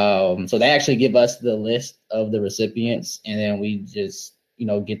 So they actually give us the list of the recipients, and then we just, you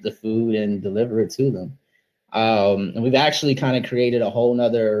know, get the food and deliver it to them. And we've actually kind of created a whole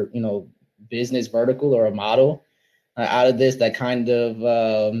nother, you know, business vertical or a model out of this that kind of,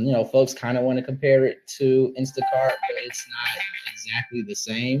 you know, folks kind of want to compare it to Instacart, but it's not exactly the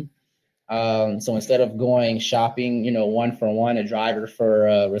same. So instead of going shopping, you know, one for one, a driver for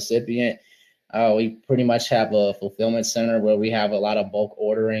a recipient, we pretty much have a fulfillment center where we have a lot of bulk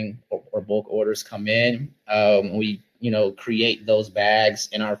ordering or bulk orders come in. We, you know, create those bags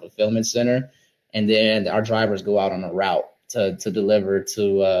in our fulfillment center, and then our drivers go out on a route to deliver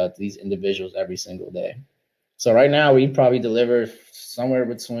to these individuals every single day. So right now we probably deliver somewhere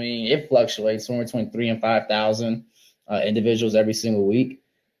between, it fluctuates, somewhere between 3,000 and 5,000 individuals every single week.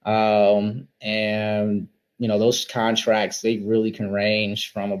 And, you know, those contracts, they really can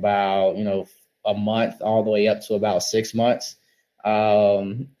range from about, you know, a month all the way up to about 6 months.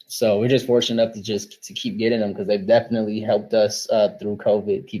 So we're just fortunate enough to keep getting them, because they've definitely helped us through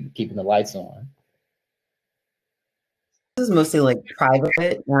COVID, keeping the lights on. This is mostly like private,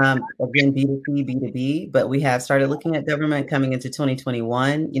 again, B2C, B2B, but we have started looking at government coming into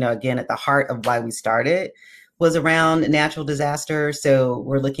 2021. You know, again, at the heart of why we started was around natural disaster. So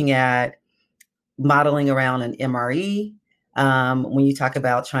we're looking at modeling around an MRE. When you talk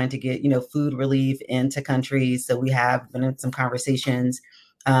about trying to get, you know, food relief into countries. So we have been in some conversations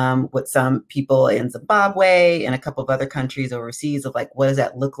with some people in Zimbabwe and a couple of other countries overseas of like, what does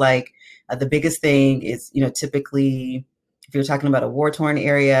that look like? The biggest thing is, you know, typically, if you're talking about a war-torn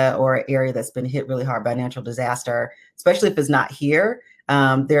area or an area that's been hit really hard by natural disaster, especially if it's not here,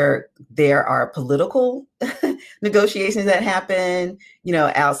 there are political negotiations that happen, you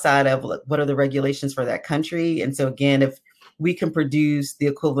know, outside of what are the regulations for that country. And so again, if we can produce the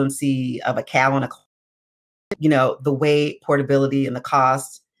equivalency of a cow and a, you know, the weight, portability, and the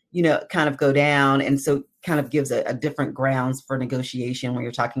cost, you know, kind of go down. And so kind of gives a different grounds for negotiation when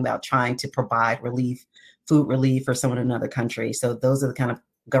you're talking about trying to provide relief, food relief for someone in another country. So those are the kind of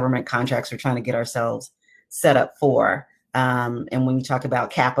government contracts we're trying to get ourselves set up for. And when you talk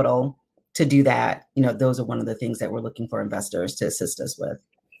about capital to do that, you know, those are one of the things that we're looking for investors to assist us with.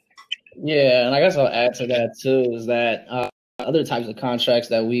 Yeah, and I guess I'll add to that too, is that other types of contracts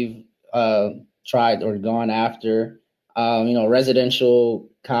that we've tried or gone after, you know, residential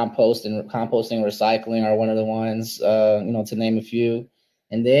composting and recycling are one of the ones, you know, to name a few.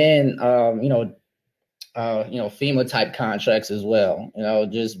 And then, you know, FEMA type contracts as well, you know,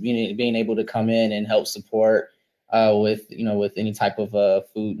 just being able to come in and help support with, you know, with any type of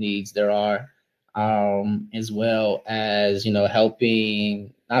food needs there are, as well as, you know,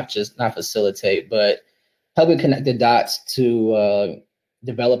 helping not facilitate, but helping connect the dots to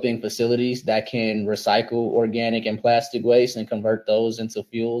developing facilities that can recycle organic and plastic waste and convert those into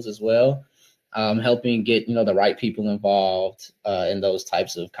fuels as well. Helping get, you know, the right people involved in those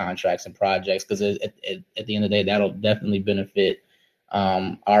types of contracts and projects, because at the end of the day, that'll definitely benefit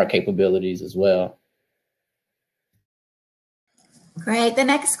our capabilities as well. Great. The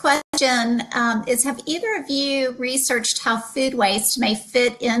next question is, have either of you researched how food waste may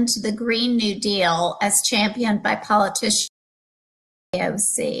fit into the Green New Deal as championed by politicians at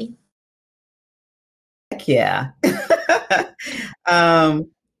AOC? Heck yeah.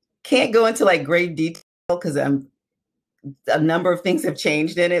 Can't go into like great detail because a number of things have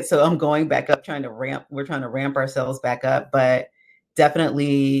changed in it. So I'm going back up, we're trying to ramp ourselves back up. But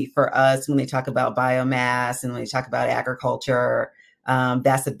definitely for us, when they talk about biomass and when they talk about agriculture,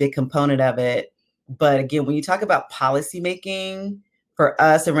 that's a big component of it. But again, when you talk about policymaking for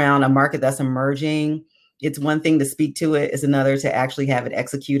us around a market that's emerging, it's one thing to speak to it, it's another to actually have it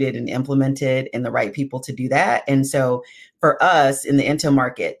executed and implemented and the right people to do that. And so for us in the Intel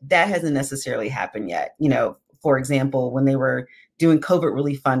market, that hasn't necessarily happened yet. You know, for example, when they were doing COVID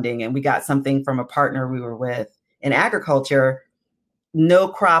relief funding and we got something from a partner we were with in agriculture, no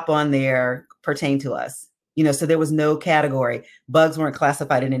crop on there pertained to us. You know, so there was no category. Bugs weren't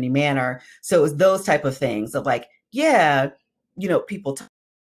classified in any manner. So it was those type of things of like, yeah, you know, people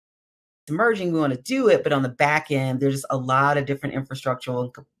emerging, we want to do it, but on the back end, there's a lot of different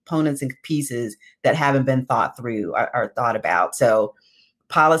infrastructural components and pieces that haven't been thought through or thought about. So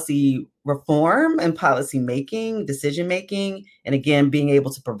policy reform and policy making, decision making, and again, being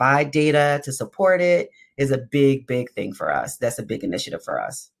able to provide data to support it is a big, big thing for us. That's a big initiative for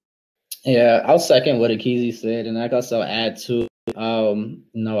us. Yeah, I'll second what Akizi said, and I can also add to,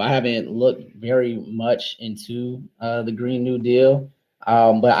 no, I haven't looked very much into the Green New Deal,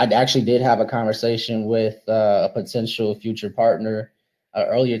 but I actually did have a conversation with a potential future partner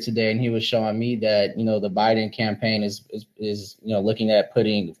earlier today, and he was showing me that, you know, the Biden campaign is you know, looking at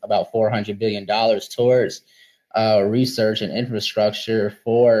putting about $400 billion towards research and infrastructure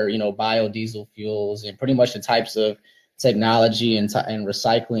for, you know, biodiesel fuels and pretty much the types of technology and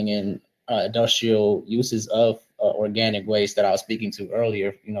recycling and industrial uses of organic waste that I was speaking to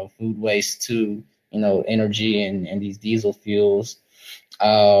earlier, you know, food waste to, you know, energy and these diesel fuels.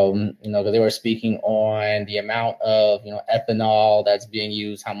 You know, they were speaking on the amount of, you know, ethanol that's being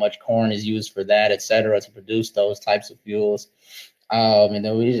used, how much corn is used for that, et cetera, to produce those types of fuels. And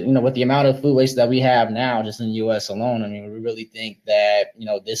then we, you know, with the amount of food waste that we have now, just in the U.S. alone, I mean, we really think that, you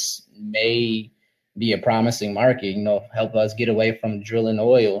know, this may be a promising market, you know, help us get away from drilling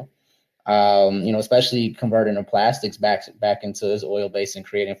oil, you know, especially converting the plastics back into this oil base and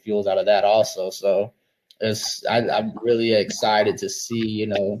creating fuels out of that also. So I'm really excited to see, you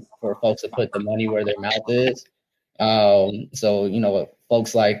know, for folks to put the money where their mouth is. So, you know,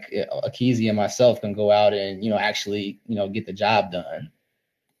 folks like Akizi and myself can go out and, you know, actually, you know, get the job done.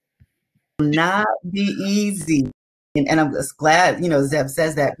 Not be easy. And I'm just glad, you know, Zeb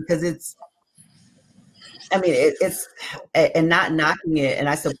says that, because it's, I mean, it's, and not knocking it, and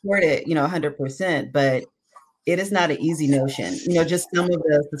I support it, you know, 100%, but it is not an easy notion. You know, just some of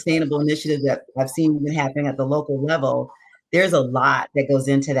the sustainable initiatives that I've seen even happening at the local level, there's a lot that goes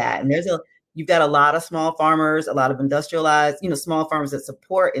into that. And you've got a lot of small farmers, a lot of industrialized, you know, small farmers that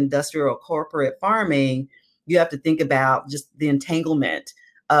support industrial corporate farming. You have to think about just the entanglement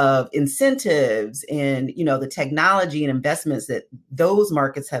of incentives and, you know, the technology and investments that those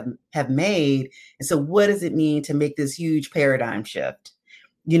markets have made. And so what does it mean to make this huge paradigm shift?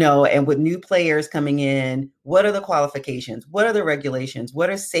 You know, and with new players coming in, what are the qualifications? What are the regulations? What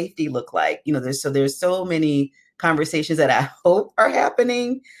does safety look like? You know, there's so many conversations that I hope are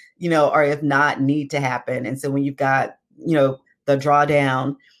happening, you know, or if not, need to happen. And so when you've got, you know, the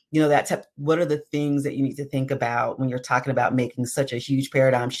drawdown, you know, what are the things that you need to think about when you're talking about making such a huge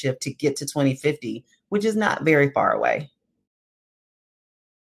paradigm shift to get to 2050, which is not very far away.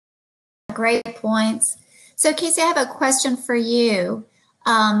 Great points. So Casey, I have a question for you.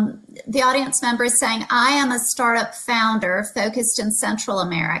 The audience member is saying, I am a startup founder focused in Central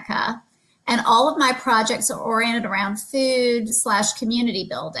America, and all of my projects are oriented around food/community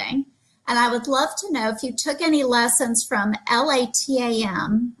building. And I would love to know if you took any lessons from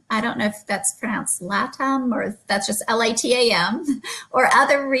LATAM. I don't know if that's pronounced LATAM or if that's just LATAM, or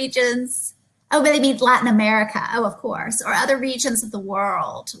other regions. Oh, but they mean Latin America. Oh, of course. Or other regions of the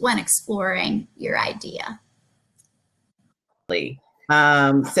world when exploring your idea.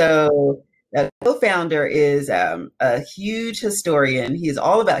 So the co-founder is a huge historian. He's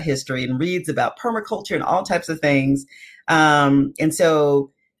all about history and reads about permaculture and all types of things. And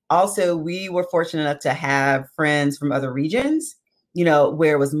so also we were fortunate enough to have friends from other regions, you know,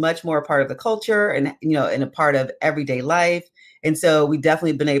 where it was much more a part of the culture and, you know, and a part of everyday life. And so we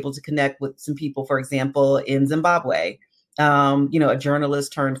definitely been able to connect with some people, for example, in Zimbabwe, you know, a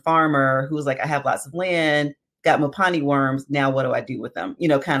journalist turned farmer who was like, I have lots of land, got Mopani worms. Now what do I do with them? You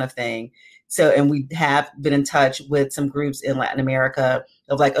know, kind of thing. So, and we have been in touch with some groups in Latin America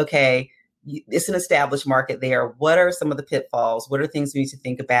of like, okay, it's an established market there. What are some of the pitfalls? What are things we need to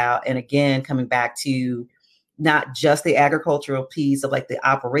think about? And again, coming back to not just the agricultural piece of like the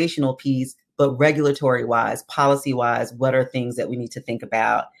operational piece, but regulatory wise, policy wise, what are things that we need to think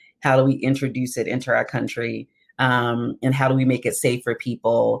about? How do we introduce it into our country? And how do we make it safe for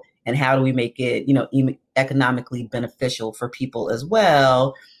people? And how do we make it, you know, economically beneficial for people as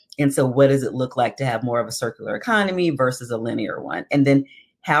well? And so what does it look like to have more of a circular economy versus a linear one? And then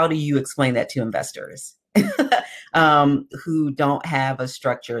how do you explain that to investors who don't have a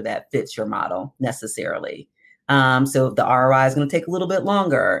structure that fits your model necessarily? So the ROI is going to take a little bit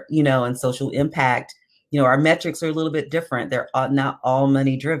longer, you know, and social impact, you know, our metrics are a little bit different. They're not all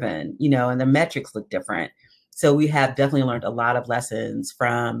money driven, you know, and the metrics look different. So we have definitely learned a lot of lessons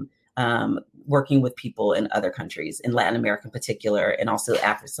from working with people in other countries, in Latin America in particular, and also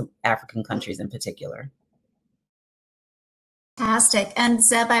some African countries in particular. Fantastic. And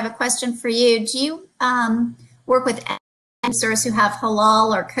Zeb, I have a question for you. Do you work with users who have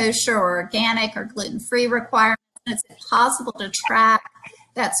halal or kosher or organic or gluten-free requirements? Is it possible to track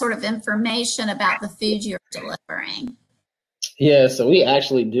that sort of information about the food you're delivering? Yeah, so we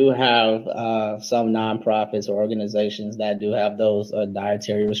actually do have some nonprofits or organizations that do have those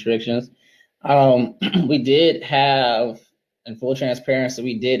dietary restrictions. We did have, in full transparency,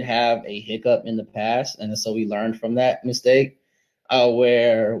 we did have a hiccup in the past, and so we learned from that mistake,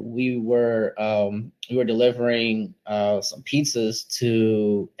 where we were delivering some pizzas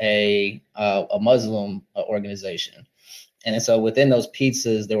to a Muslim organization, and so within those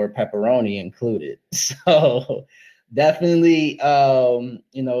pizzas there were pepperoni included. So definitely,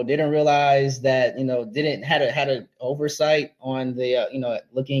 you know, didn't realize that, you know, had an oversight on the, you know,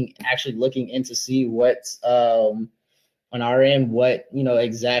 looking in to see what, on our end, what, you know,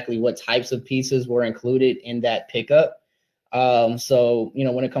 exactly what types of pizzas were included in that pickup. So, you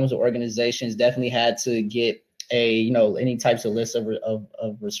know, when it comes to organizations, definitely had to get a, you know, any types of list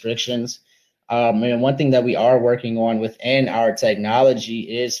of restrictions. And one thing that we are working on within our technology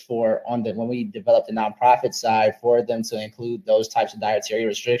is when we develop the nonprofit side, for them to include those types of dietary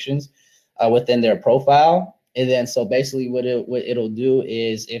restrictions within their profile. And then so basically what it'll do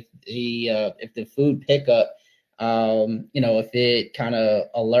is if the food pickup, if it kind of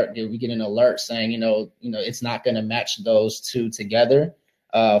we get an alert saying, it's not going to match those two together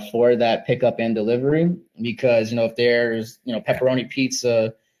for that pickup and delivery, because, if there's, pepperoni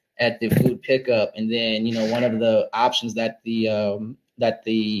pizza at the food pickup, and then, one of the options that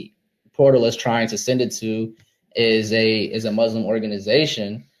the portal is trying to send it to is a Muslim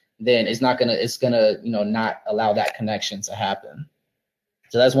organization, then it's gonna not allow that connection to happen.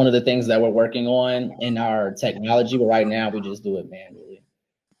 So that's one of the things that we're working on in our technology, but right now we just do it manually.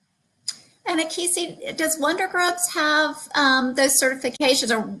 And Akisi, does Wonder Grubs have those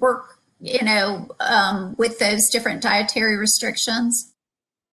certifications or work, with those different dietary restrictions?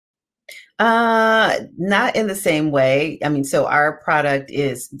 Not in the same way. I mean, so our product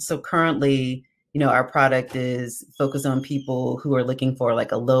currently, our product is focused on people who are looking for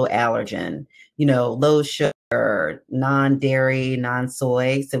like a low allergen, low sugar, non-dairy,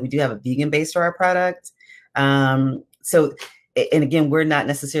 non-soy. So we do have a vegan base to our product. And again, we're not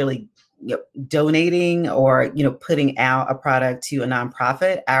necessarily donating or, putting out a product to a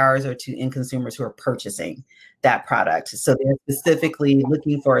nonprofit. Ours are to end consumers who are purchasing that product. So they're specifically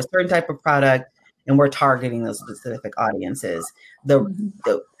looking for a certain type of product, and we're targeting those specific audiences.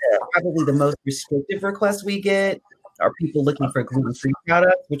 Probably the most restrictive requests we get are people looking for gluten-free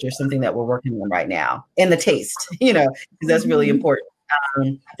products, which are something that we're working on right now. And the taste, because that's really important,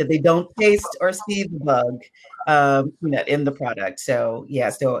 that they don't taste or see the bug, in the product. So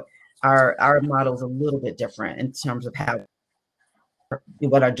so our model is a little bit different in terms of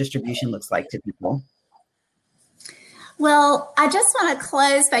what our distribution looks like to people. Well, I just want to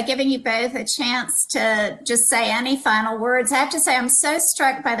close by giving you both a chance to just say any final words. I have to say, I'm so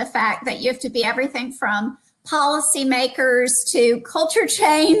struck by the fact that you have to be everything from policymakers to culture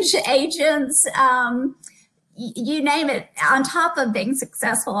change agents, you name it, on top of being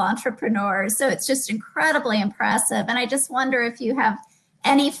successful entrepreneurs. So it's just incredibly impressive. And I just wonder if you have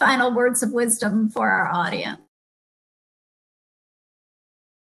any final words of wisdom for our audience.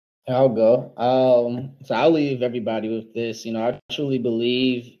 I'll go. So I'll leave everybody with this. I truly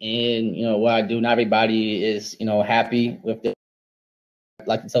believe in, what I do. Not everybody is, happy with it. I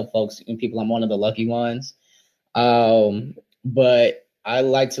like to tell folks and people I'm one of the lucky ones. But I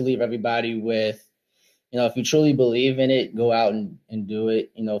like to leave everybody with, if you truly believe in it, go out and do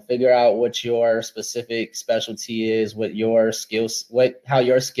it. Figure out what your specific specialty is, what your skills, how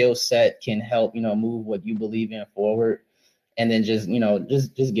your skill set can help, move what you believe in forward. And then just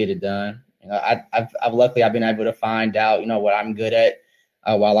get it done. I've luckily been able to find out, what I'm good at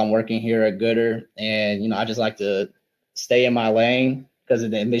while I'm working here at Goodr. And, I just like to stay in my lane, because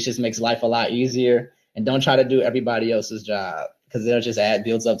it just makes life a lot easier. And don't try to do everybody else's job, because it'll just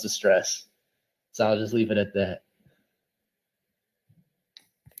builds up to stress. So I'll just leave it at that.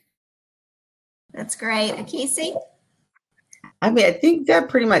 That's great. Akisi? I mean, I think that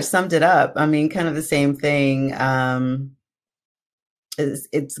pretty much summed it up. I mean, kind of the same thing.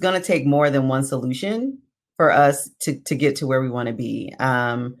 It's going to take more than one solution for us to get to where we want to be.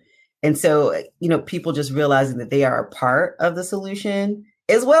 And so, people just realizing that they are a part of the solution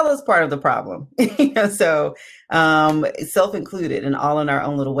as well as part of the problem, so self-included and all in our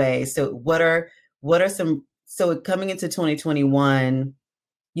own little way. So so coming into 2021,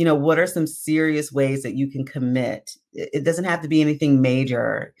 what are some serious ways that you can commit? It doesn't have to be anything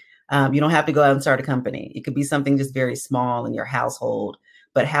major. You don't have to go out and start a company. It could be something just very small in your household.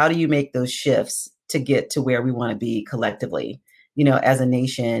 But how do you make those shifts to get to where we want to be collectively, as a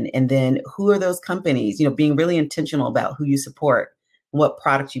nation? And then who are those companies? Being really intentional about who you support, what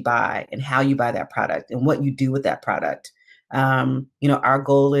product you buy, and how you buy that product, and what you do with that product. Our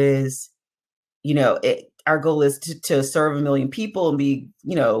goal is, to serve 1 million people and be,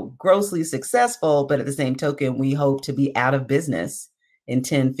 grossly successful. But at the same token, we hope to be out of business in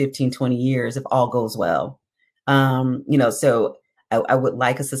 10, 15, 20 years if all goes well. So I would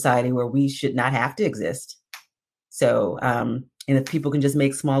like a society where we should not have to exist. So, and if people can just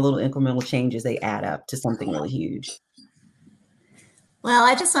make small little incremental changes, they add up to something really huge. Well,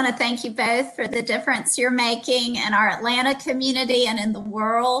 I just want to thank you both for the difference you're making in our Atlanta community and in the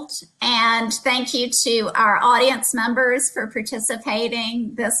world. And thank you to our audience members for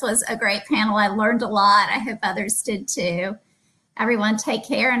participating. This was a great panel. I learned a lot. I hope others did too. Everyone take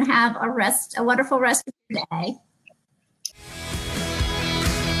care and have a wonderful rest of your day.